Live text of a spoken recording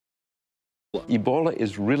Ebola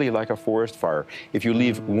is really like a forest fire. If you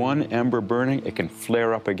leave one ember burning, it can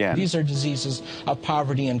flare up again. These are diseases of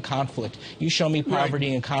poverty and conflict. You show me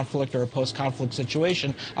poverty and conflict or a post-conflict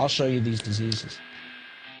situation, I'll show you these diseases.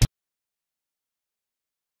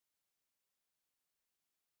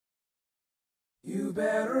 You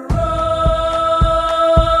better run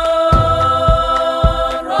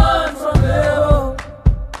from devil.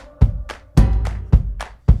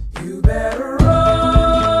 You better run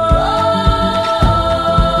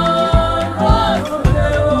from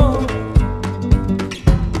devil.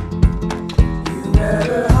 You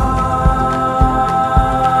better hide,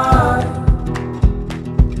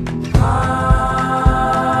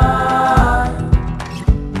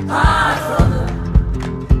 hide from them.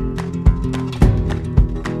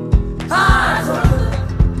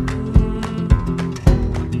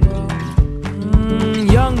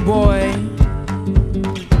 Young boy,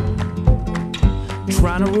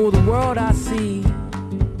 trying to rule the world, I see.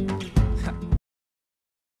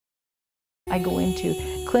 I go into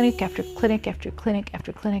clinic after clinic after clinic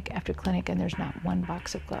after clinic after clinic, and there's not one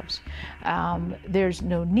box of gloves. There's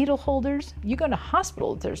no needle holders. You go to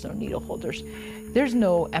hospital, there's no needle holders. There's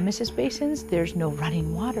no emesis basins. There's no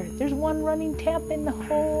running water. There's one running tap in the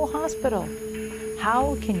whole hospital.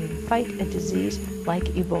 How can you fight a disease like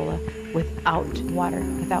Ebola without water,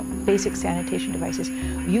 without basic sanitation devices?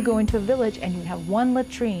 You go into a village and you have one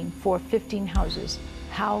latrine for 15 houses.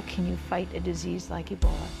 How can you fight a disease like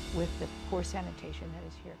Ebola with the poor sanitation that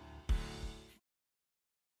is here?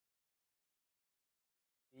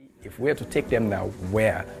 If we were to take them now,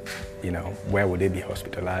 where would they be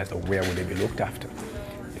hospitalized or where would they be looked after?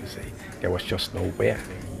 You see, there was just nowhere.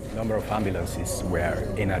 The number of ambulances were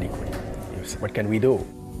inadequate. You see, what can we do?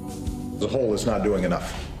 The whole is not doing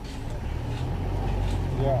enough.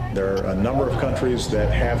 There are a number of countries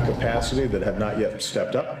that have capacity that have not yet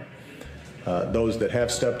stepped up. Those that have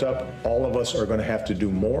stepped up, all of us are going to have to do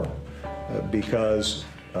more because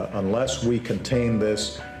unless we contain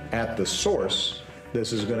this at the source,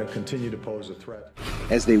 this is going to continue to pose a threat.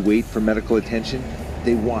 As they wait for medical attention,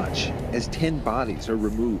 they watch as 10 bodies are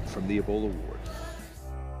removed from the Ebola ward.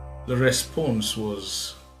 The response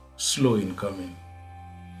was slow in coming.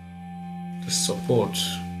 The support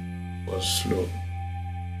was slow.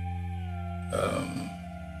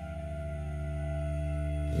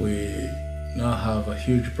 We now have a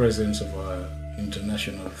huge presence of our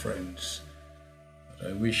international friends, but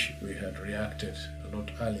I wish we had reacted a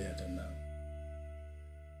lot earlier than now.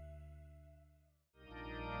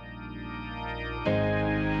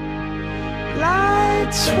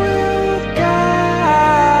 Lights will guide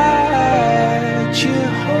you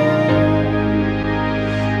home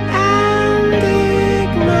and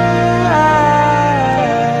ignite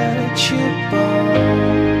your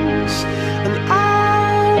bones, and I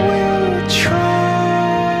will try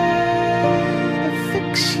to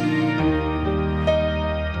fix you.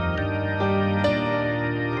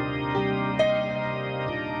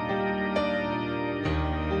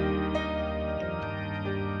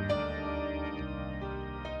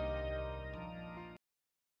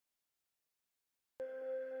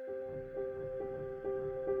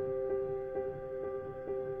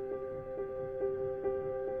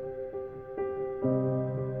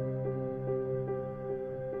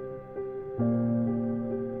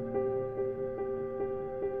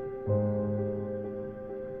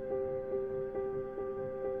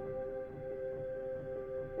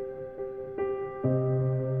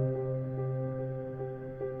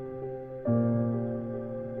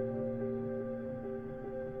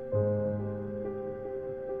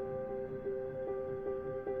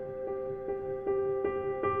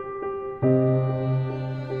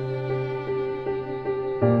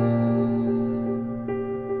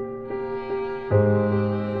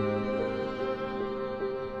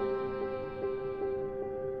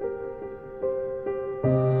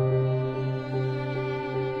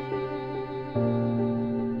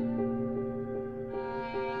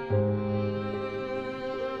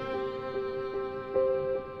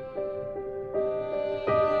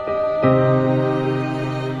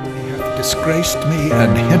 Disgraced me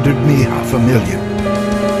and hindered me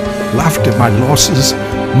 $500,000, laughed at my losses,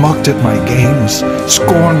 mocked at my gains,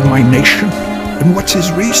 scorned my nation, and what's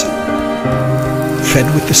his reason? Fed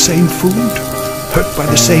with the same food, hurt by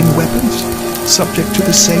the same weapons, subject to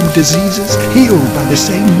the same diseases, healed by the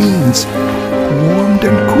same means, warmed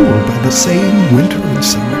and cooled by the same winter and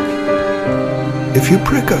summer. If you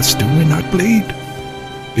prick us, do we not bleed?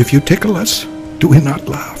 If you tickle us, do we not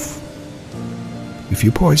laugh? If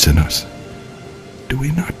you poison us, do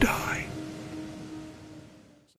we not die?